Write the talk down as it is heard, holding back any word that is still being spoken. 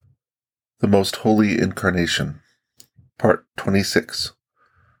The Most Holy Incarnation, Part 26.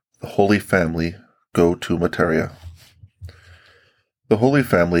 The Holy Family go to Matarea. The Holy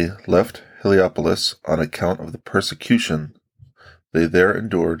Family left Heliopolis on account of the persecution they there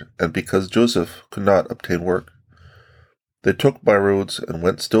endured, and because Joseph could not obtain work. They took byroads and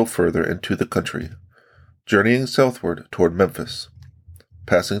went still further into the country, journeying southward toward Memphis.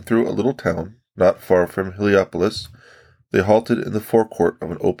 Passing through a little town not far from Heliopolis, they halted in the forecourt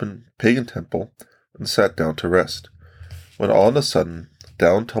of an open pagan temple and sat down to rest, when all on a sudden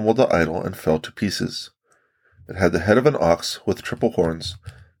down tumbled the idol and fell to pieces. It had the head of an ox with triple horns,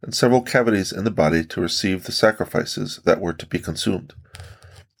 and several cavities in the body to receive the sacrifices that were to be consumed.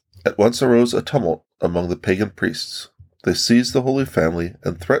 At once arose a tumult among the pagan priests. They seized the Holy Family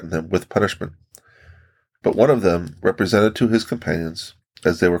and threatened them with punishment. But one of them represented to his companions,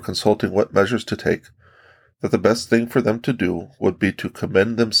 as they were consulting what measures to take, that the best thing for them to do would be to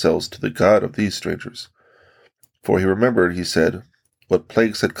commend themselves to the God of these strangers. For he remembered, he said, what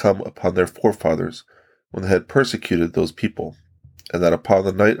plagues had come upon their forefathers when they had persecuted those people, and that upon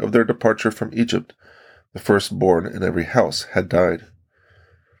the night of their departure from Egypt, the firstborn in every house had died.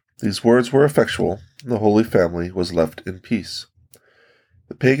 These words were effectual, and the Holy Family was left in peace.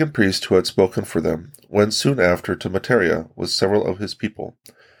 The pagan priest who had spoken for them went soon after to Matarea with several of his people,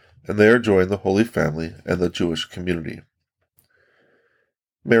 and there joined the Holy Family and the Jewish community.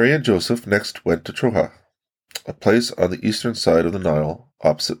 Mary and Joseph next went to Troa, a place on the eastern side of the Nile,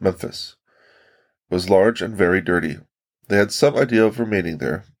 opposite Memphis. It was large and very dirty. They had some idea of remaining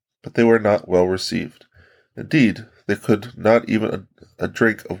there, but they were not well received. Indeed, they could not even a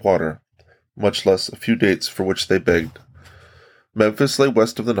drink of water, much less a few dates for which they begged. Memphis lay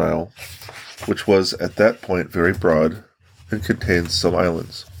west of the Nile, which was at that point very broad and contained some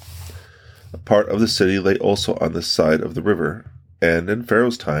islands. A part of the city lay also on this side of the river, and in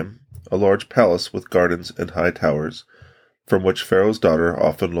Pharaoh's time, a large palace with gardens and high towers, from which Pharaoh's daughter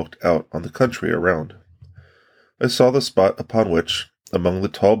often looked out on the country around. I saw the spot upon which, among the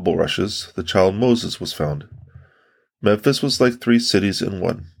tall bulrushes, the child Moses was found. Memphis was like three cities in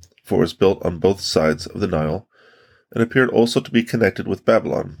one, for it was built on both sides of the Nile, and appeared also to be connected with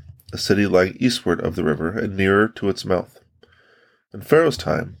Babylon, a city lying eastward of the river and nearer to its mouth. In Pharaoh's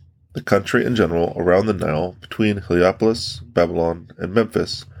time, the country in general around the Nile, between Heliopolis, Babylon, and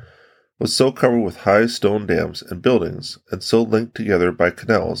Memphis, was so covered with high stone dams and buildings, and so linked together by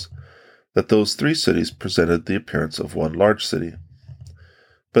canals, that those three cities presented the appearance of one large city.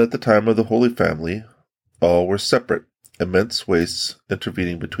 But at the time of the Holy Family, all were separate, immense wastes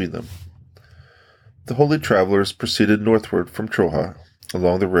intervening between them. The holy travelers proceeded northward from Troa,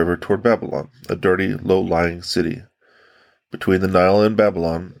 along the river toward Babylon, a dirty, low-lying city. Between the Nile and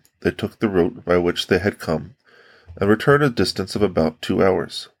Babylon, they took the route by which they had come, and returned a distance of about 2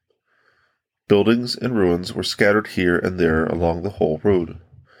 hours. Buildings and ruins were scattered here and there along the whole road.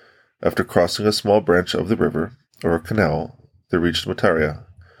 After crossing a small branch of the river, or a canal, they reached Matarea,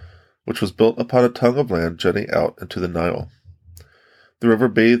 which was built upon a tongue of land jutting out into the Nile. The river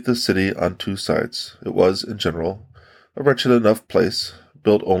bathed the city on two sides. It was, in general, a wretched enough place,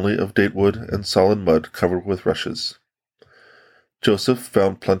 built only of datewood and solid mud covered with rushes. Joseph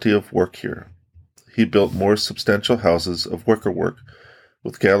found plenty of work here. He built more substantial houses of wicker work,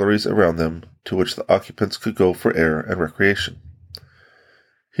 with galleries around them, to which the occupants could go for air and recreation.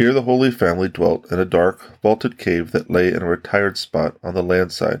 Here the Holy Family dwelt in a dark, vaulted cave that lay in a retired spot on the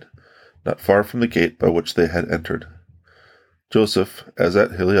land side, not far from the gate by which they had entered. Joseph, as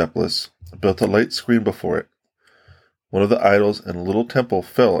at Heliopolis, built a light screen before it. One of the idols in a little temple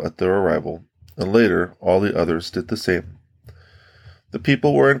fell at their arrival, and later all the others did the same. The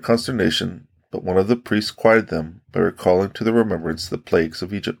people were in consternation, but one of the priests quieted them by recalling to their remembrance the plagues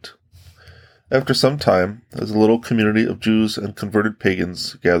of Egypt. After some time, as a little community of Jews and converted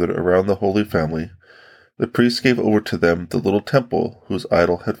pagans gathered around the Holy Family, the priests gave over to them the little temple whose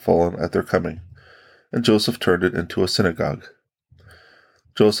idol had fallen at their coming, and Joseph turned it into a synagogue.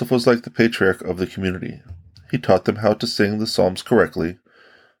 Joseph was like the patriarch of the community. He taught them how to sing the psalms correctly,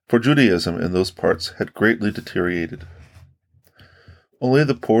 for Judaism in those parts had greatly deteriorated. Only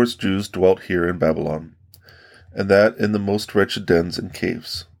the poorest Jews dwelt here in Babylon, and that in the most wretched dens and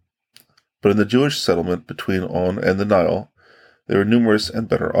caves. But in the Jewish settlement between On and the Nile, they were numerous and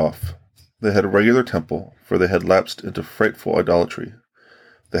better off. They had a regular temple, for they had lapsed into frightful idolatry.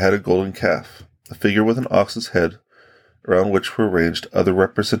 They had a golden calf, a figure with an ox's head, around which were arranged other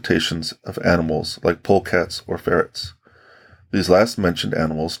representations of animals like polecats or ferrets. These last mentioned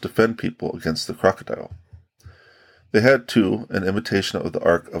animals defend people against the crocodile. They had, too, an imitation of the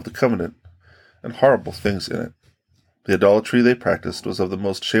Ark of the Covenant, and horrible things in it. The idolatry they practiced was of the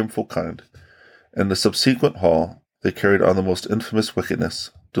most shameful kind. In the subsequent hall, they carried on the most infamous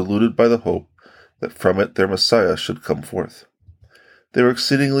wickedness, deluded by the hope that from it their Messiah should come forth. They were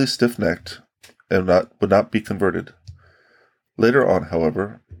exceedingly stiff-necked, and would not be converted. Later on,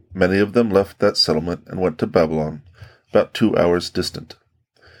 however, many of them left that settlement and went to Babylon, about 2 hours distant.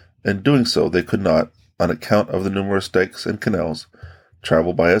 In doing so, they could not, on account of the numerous dikes and canals,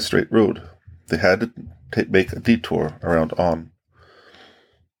 travel by a straight road. They had to make a detour around On.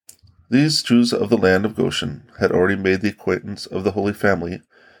 These Jews of the land of Goshen had already made the acquaintance of the Holy Family,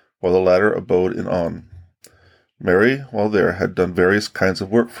 while the latter abode in On. Mary, while there, had done various kinds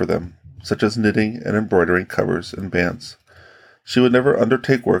of work for them, such as knitting and embroidering covers and bands. She would never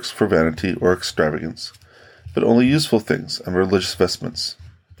undertake works for vanity or extravagance, but only useful things and religious vestments.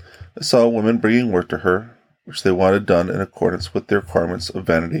 I saw women bringing work to her, which they wanted done in accordance with their requirements of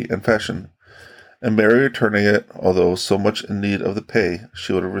vanity and fashion, and Mary returning it, although so much in need of the pay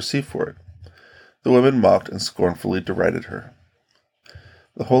she would have received for it. The women mocked and scornfully derided her.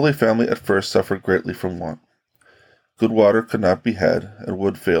 The Holy Family at first suffered greatly from want. Good water could not be had, and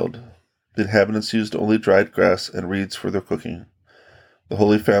wood failed. The inhabitants used only dried grass and reeds for their cooking. The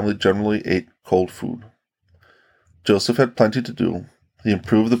Holy Family generally ate cold food. Joseph had plenty to do. He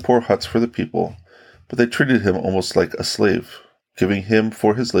improved the poor huts for the people, but they treated him almost like a slave, giving him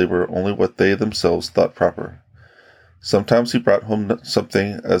for his labor only what they themselves thought proper. Sometimes he brought home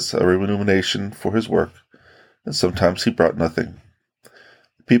something as a remuneration for his work, and sometimes he brought nothing.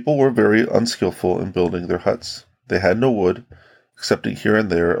 The people were very unskillful in building their huts. They had no wood, excepting here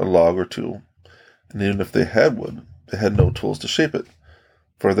and there a log or two, and even if they had wood, they had no tools to shape it,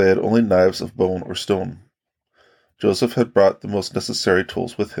 for they had only knives of bone or stone. Joseph had brought the most necessary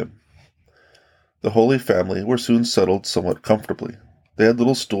tools with him. The Holy Family were soon settled somewhat comfortably. They had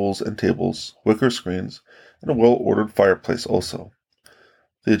little stools and tables, wicker screens, and a well-ordered fireplace also.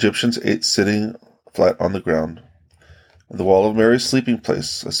 The Egyptians ate sitting flat on the ground. In the wall of Mary's sleeping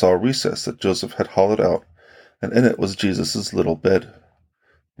place I saw a recess that Joseph had hollowed out, and in it was Jesus' little bed.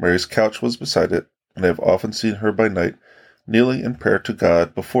 Mary's couch was beside it, and I have often seen her by night kneeling in prayer to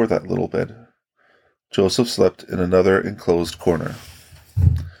God before that little bed. Joseph slept in another enclosed corner.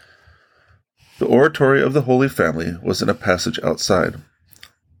 The oratory of the Holy Family was in a passage outside.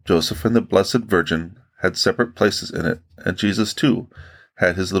 Joseph and the Blessed Virgin had separate places in it, and Jesus, too,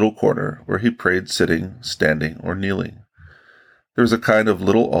 had his little corner where he prayed sitting, standing, or kneeling. There was a kind of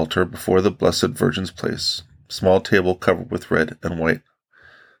little altar before the Blessed Virgin's place, a small table covered with red and white.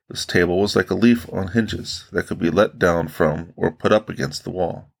 This table was like a leaf on hinges that could be let down from or put up against the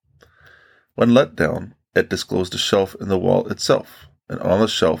wall. When let down, it disclosed a shelf in the wall itself, and on the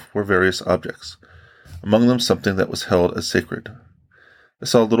shelf were various objects, among them something that was held as sacred. I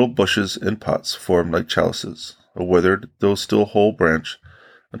saw little bushes in pots formed like chalices, a withered, though still whole branch,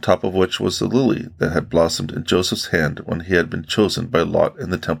 on top of which was the lily that had blossomed in Joseph's hand when he had been chosen by lot in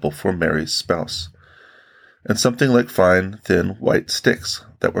the temple for Mary's spouse, and something like fine, thin, white sticks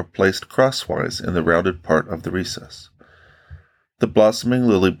that were placed crosswise in the rounded part of the recess. The blossoming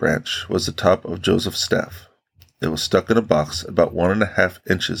lily branch was the top of Joseph's staff. It was stuck in a box about 1.5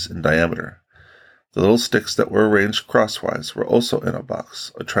 inches in diameter. The little sticks that were arranged crosswise were also in a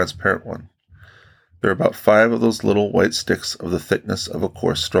box, a transparent one. There were about 5 of those little white sticks of the thickness of a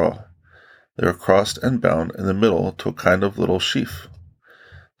coarse straw. They were crossed and bound in the middle to a kind of little sheaf.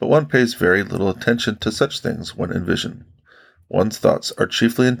 But one pays very little attention to such things when in vision. One's thoughts are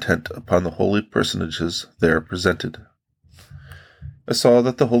chiefly intent upon the holy personages there presented. I saw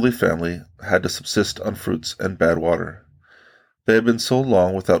that the Holy Family had to subsist on fruits and bad water. They had been so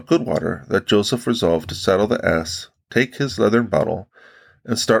long without good water that Joseph resolved to saddle the ass, take his leathern bottle,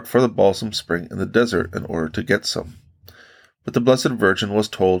 and start for the balsam spring in the desert in order to get some. But the Blessed Virgin was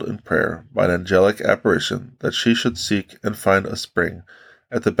told in prayer by an angelic apparition that she should seek and find a spring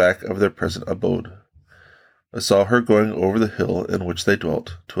at the back of their present abode. I saw her going over the hill in which they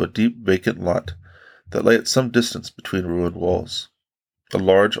dwelt to a deep vacant lot that lay at some distance between ruined walls. A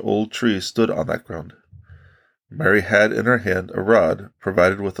large old tree stood on that ground. Mary had in her hand a rod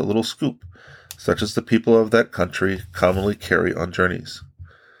provided with a little scoop, such as the people of that country commonly carry on journeys.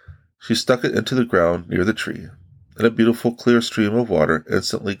 She stuck it into the ground near the tree, and a beautiful clear stream of water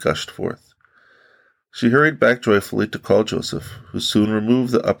instantly gushed forth. She hurried back joyfully to call Joseph, who soon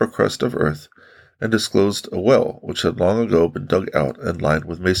removed the upper crust of earth and disclosed a well which had long ago been dug out and lined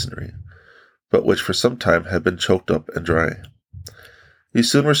with masonry, but which for some time had been choked up and dry. He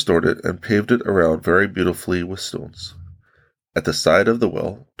soon restored it and paved it around very beautifully with stones. At the side of the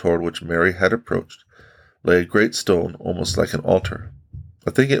well, toward which Mary had approached, lay a great stone almost like an altar.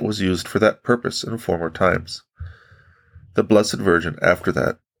 I think it was used for that purpose in former times. The Blessed Virgin, after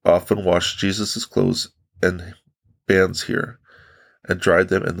that, often washed Jesus' clothes and bands here, and dried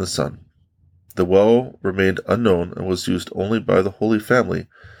them in the sun. The well remained unknown and was used only by the Holy Family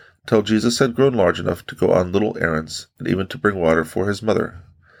till Jesus had grown large enough to go on little errands and even to bring water for his mother.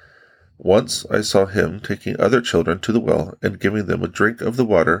 Once I saw him taking other children to the well and giving them a drink of the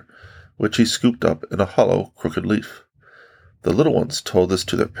water which he scooped up in a hollow, crooked leaf. The little ones told this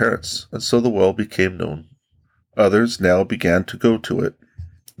to their parents, and so the well became known. Others now began to go to it,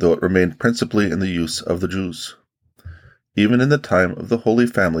 though it remained principally in the use of the Jews. Even in the time of the Holy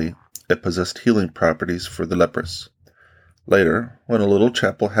Family, it possessed healing properties for the leprous. Later, when a little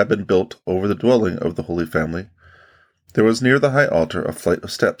chapel had been built over the dwelling of the Holy Family, there was near the high altar a flight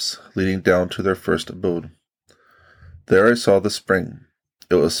of steps leading down to their first abode. There I saw the spring.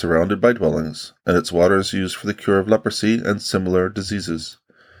 It was surrounded by dwellings, and its waters used for the cure of leprosy and similar diseases.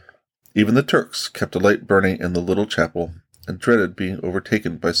 Even the Turks kept a light burning in the little chapel, and dreaded being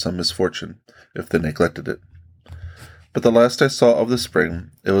overtaken by some misfortune if they neglected it. But the last I saw of the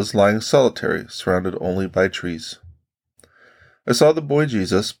spring, it was lying solitary, surrounded only by trees. I saw the boy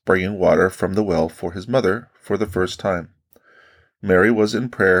Jesus bringing water from the well for his mother for the first time. Mary was in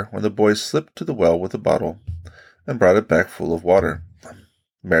prayer when the boy slipped to the well with a bottle and brought it back full of water.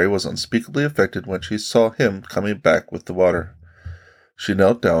 Mary was unspeakably affected when she saw him coming back with the water. She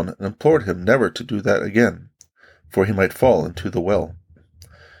knelt down and implored him never to do that again, for he might fall into the well.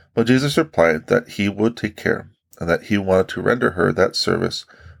 But Jesus replied that he would take care, and that he wanted to render her that service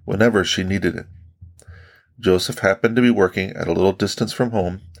whenever she needed it. Joseph happened to be working at a little distance from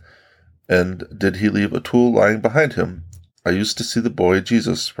home, and did he leave a tool lying behind him, I used to see the boy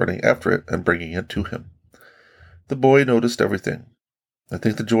Jesus running after it and bringing it to him. The boy noticed everything. I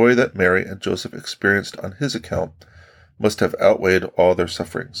think the joy that Mary and Joseph experienced on his account must have outweighed all their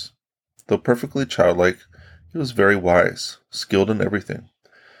sufferings. Though perfectly childlike, he was very wise, skilled in everything.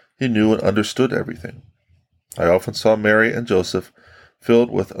 He knew and understood everything. I often saw Mary and Joseph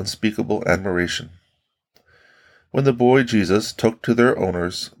filled with unspeakable admiration. When the boy Jesus took to their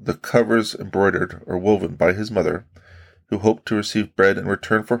owners the covers embroidered or woven by his mother, who hoped to receive bread in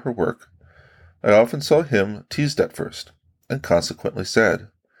return for her work, I often saw him teased at first, and consequently sad.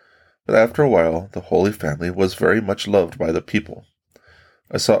 But after a while, the Holy Family was very much loved by the people.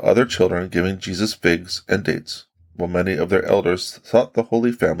 I saw other children giving Jesus figs and dates, while many of their elders sought the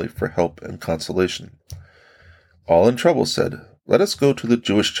Holy Family for help and consolation. All in trouble said, "Let us go to the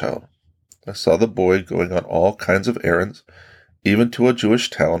Jewish child." I saw the boy going on all kinds of errands, even to a Jewish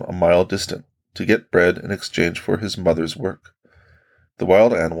town a mile distant, to get bread in exchange for his mother's work. The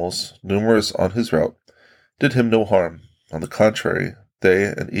wild animals, numerous on his route, did him no harm. On the contrary, they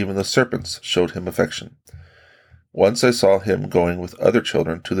and even the serpents showed him affection. Once I saw him going with other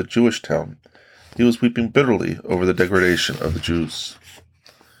children to the Jewish town. He was weeping bitterly over the degradation of the Jews.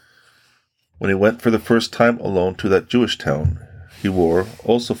 When he went for the first time alone to that Jewish town, he wore,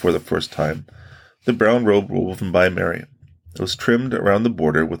 also for the first time, the brown robe woven by Mary. It was trimmed around the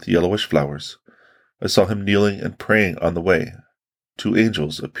border with yellowish flowers. I saw him kneeling and praying on the way. 2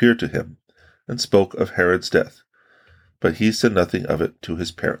 angels appeared to him and spoke of Herod's death, but he said nothing of it to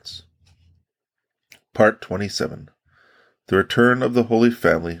his parents. Part 27. The Return of the Holy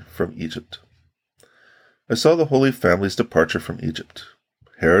Family from Egypt. I saw the Holy Family's departure from Egypt.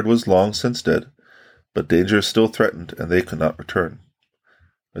 Herod was long since dead, but danger still threatened, and they could not return.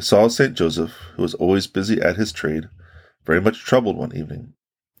 I saw St. Joseph, who was always busy at his trade, very much troubled one evening.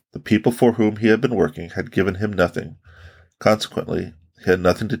 The people for whom he had been working had given him nothing. Consequently, he had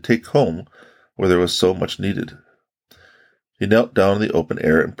nothing to take home where there was so much needed. He knelt down in the open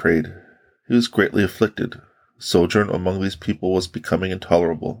air and prayed. He was greatly afflicted. Sojourn among these people was becoming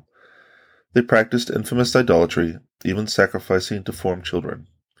intolerable. They practiced infamous idolatry, even sacrificing deformed children.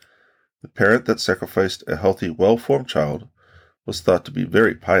 The parent that sacrificed a healthy, well-formed child was thought to be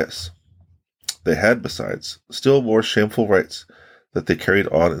very pious. They had, besides, still more shameful rites that they carried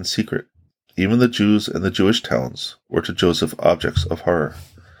on in secret. Even the Jews in the Jewish towns were to Joseph objects of horror.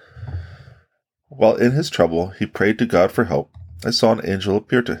 While in his trouble he prayed to God for help, I saw an angel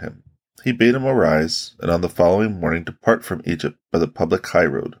appear to him. He bade him arise, and on the following morning depart from Egypt by the public high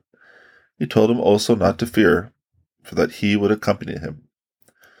road. He told him also not to fear, for that he would accompany him.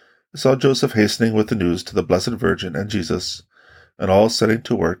 I saw Joseph hastening with the news to the Blessed Virgin and Jesus, and all setting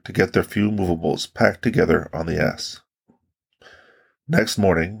to work to get their few movables packed together on the ass. Next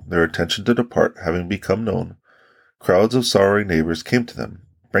morning, their intention to depart having become known, crowds of sorrowing neighbors came to them,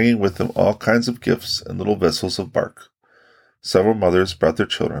 bringing with them all kinds of gifts in little vessels of bark. Several mothers brought their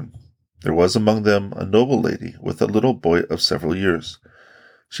children. There was among them a noble lady with a little boy of several years.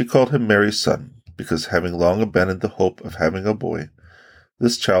 She called him Mary's son, because having long abandoned the hope of having a boy,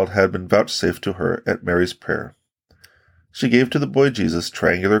 this child had been vouchsafed to her at Mary's prayer. She gave to the boy Jesus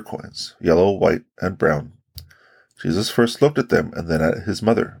triangular coins, yellow, white, and brown. Jesus first looked at them and then at his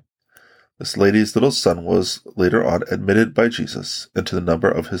mother. This lady's little son was later on admitted by Jesus into the number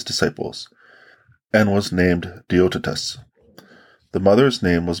of his disciples, and was named Diotitus. The mother's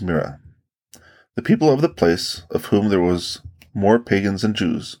name was Mira. The people of the place, of whom there was more pagans than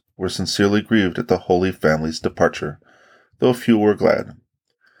Jews, were sincerely grieved at the Holy Family's departure, though few were glad.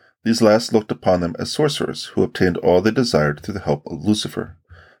 These last looked upon them as sorcerers who obtained all they desired through the help of Lucifer,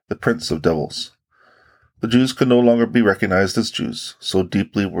 the prince of devils. The Jews could no longer be recognized as Jews, so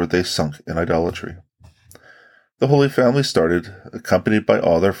deeply were they sunk in idolatry. The Holy Family started, accompanied by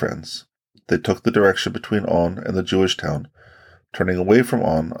all their friends. They took the direction between On and the Jewish town, turning away from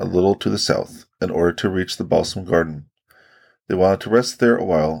On a little to the south, in order to reach the balsam garden. They wanted to rest there a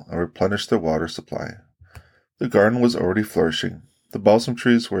while and replenish their water supply. The garden was already flourishing. The balsam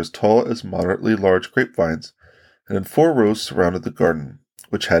trees were as tall as moderately large grapevines, and in 4 rows surrounded the garden,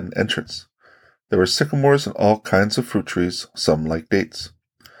 which had an entrance. There were sycamores and all kinds of fruit trees, some like dates.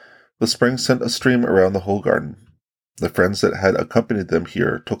 The spring sent a stream around the whole garden. The friends that had accompanied them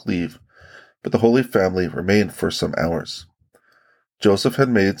here took leave, but the Holy Family remained for some hours. Joseph had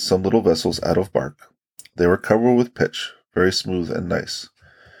made some little vessels out of bark. They were covered with pitch, very smooth and nice.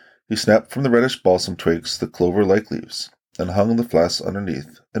 He snapped from the reddish balsam twigs the clover-like leaves, and hung the flasks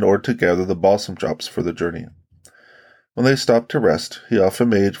underneath, in order to gather the balsam drops for the journey. When they stopped to rest, he often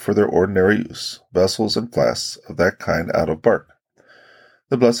made for their ordinary use vessels and flasks of that kind out of bark.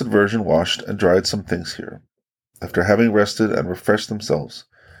 The Blessed Virgin washed and dried some things here. After having rested and refreshed themselves,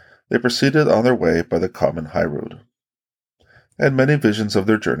 they proceeded on their way by the common high road. I had many visions of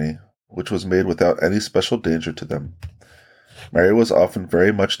their journey, which was made without any special danger to them. Mary was often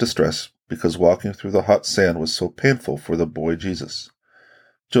very much distressed, because walking through the hot sand was so painful for the boy Jesus.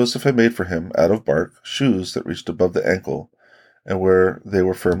 Joseph had made for him, out of bark, shoes that reached above the ankle, and where they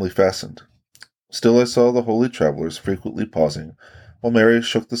were firmly fastened. Still I saw the holy travelers frequently pausing, while Mary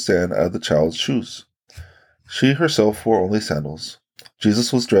shook the sand out of the child's shoes. She herself wore only sandals.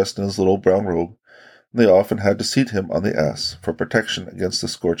 Jesus was dressed in his little brown robe, and they often had to seat him on the ass for protection against the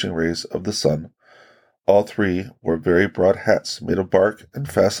scorching rays of the sun. All 3 wore very broad hats made of bark and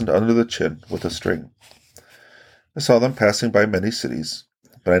fastened under the chin with a string. I saw them passing by many cities,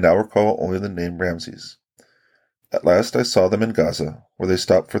 but I now recall only the name Ramses. At last I saw them in Gaza, where they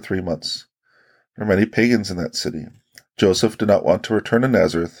stopped for 3 months. There were many pagans in that city. Joseph did not want to return to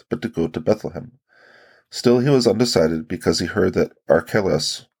Nazareth, but to go to Bethlehem. Still he was undecided, because he heard that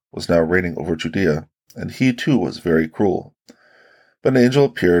Archelaus was now reigning over Judea, and he too was very cruel. But an angel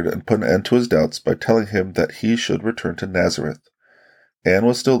appeared and put an end to his doubts by telling him that he should return to Nazareth. Anne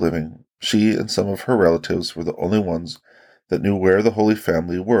was still living. She and some of her relatives were the only ones that knew where the Holy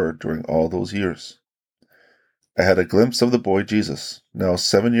Family were during all those years. I had a glimpse of the boy Jesus, now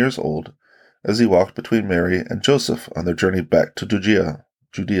 7 years old, as he walked between Mary and Joseph on their journey back to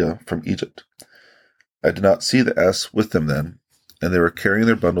Judea from Egypt. I did not see the ass with them then, and they were carrying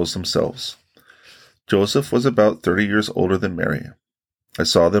their bundles themselves. Joseph was about 30 years older than Mary. I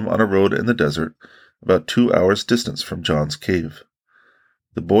saw them on a road in the desert, about 2 hours' distance from John's cave.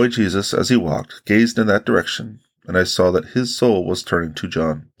 The boy Jesus, as he walked, gazed in that direction, and I saw that his soul was turning to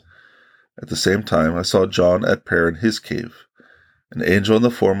John. At the same time, I saw John at prayer in his cave. An angel in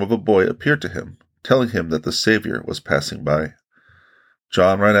the form of a boy appeared to him, telling him that the Savior was passing by.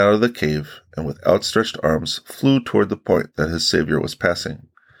 John ran out of the cave, and with outstretched arms flew toward the point that his Savior was passing.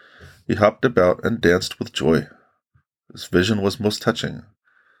 He hopped about and danced with joy. This vision was most touching.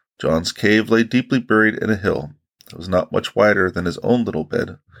 John's cave lay deeply buried in a hill. It was not much wider than his own little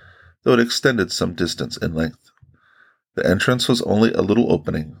bed, though it extended some distance in length. The entrance was only a little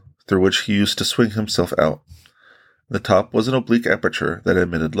opening, through which he used to swing himself out. The top was an oblique aperture that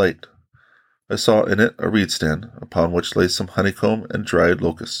admitted light. I saw in it a reed stand, upon which lay some honeycomb and dried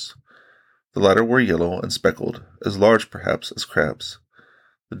locusts. The latter were yellow and speckled, as large perhaps as crabs.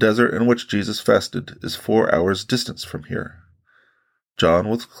 The desert in which Jesus fasted is 4 hours' distance from here. John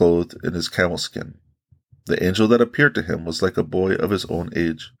was clothed in his camel skin. The angel that appeared to him was like a boy of his own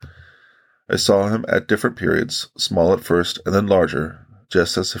age. I saw him at different periods, small at first and then larger,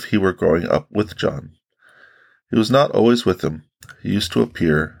 just as if he were growing up with John. He was not always with him. He used to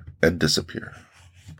appear and disappear.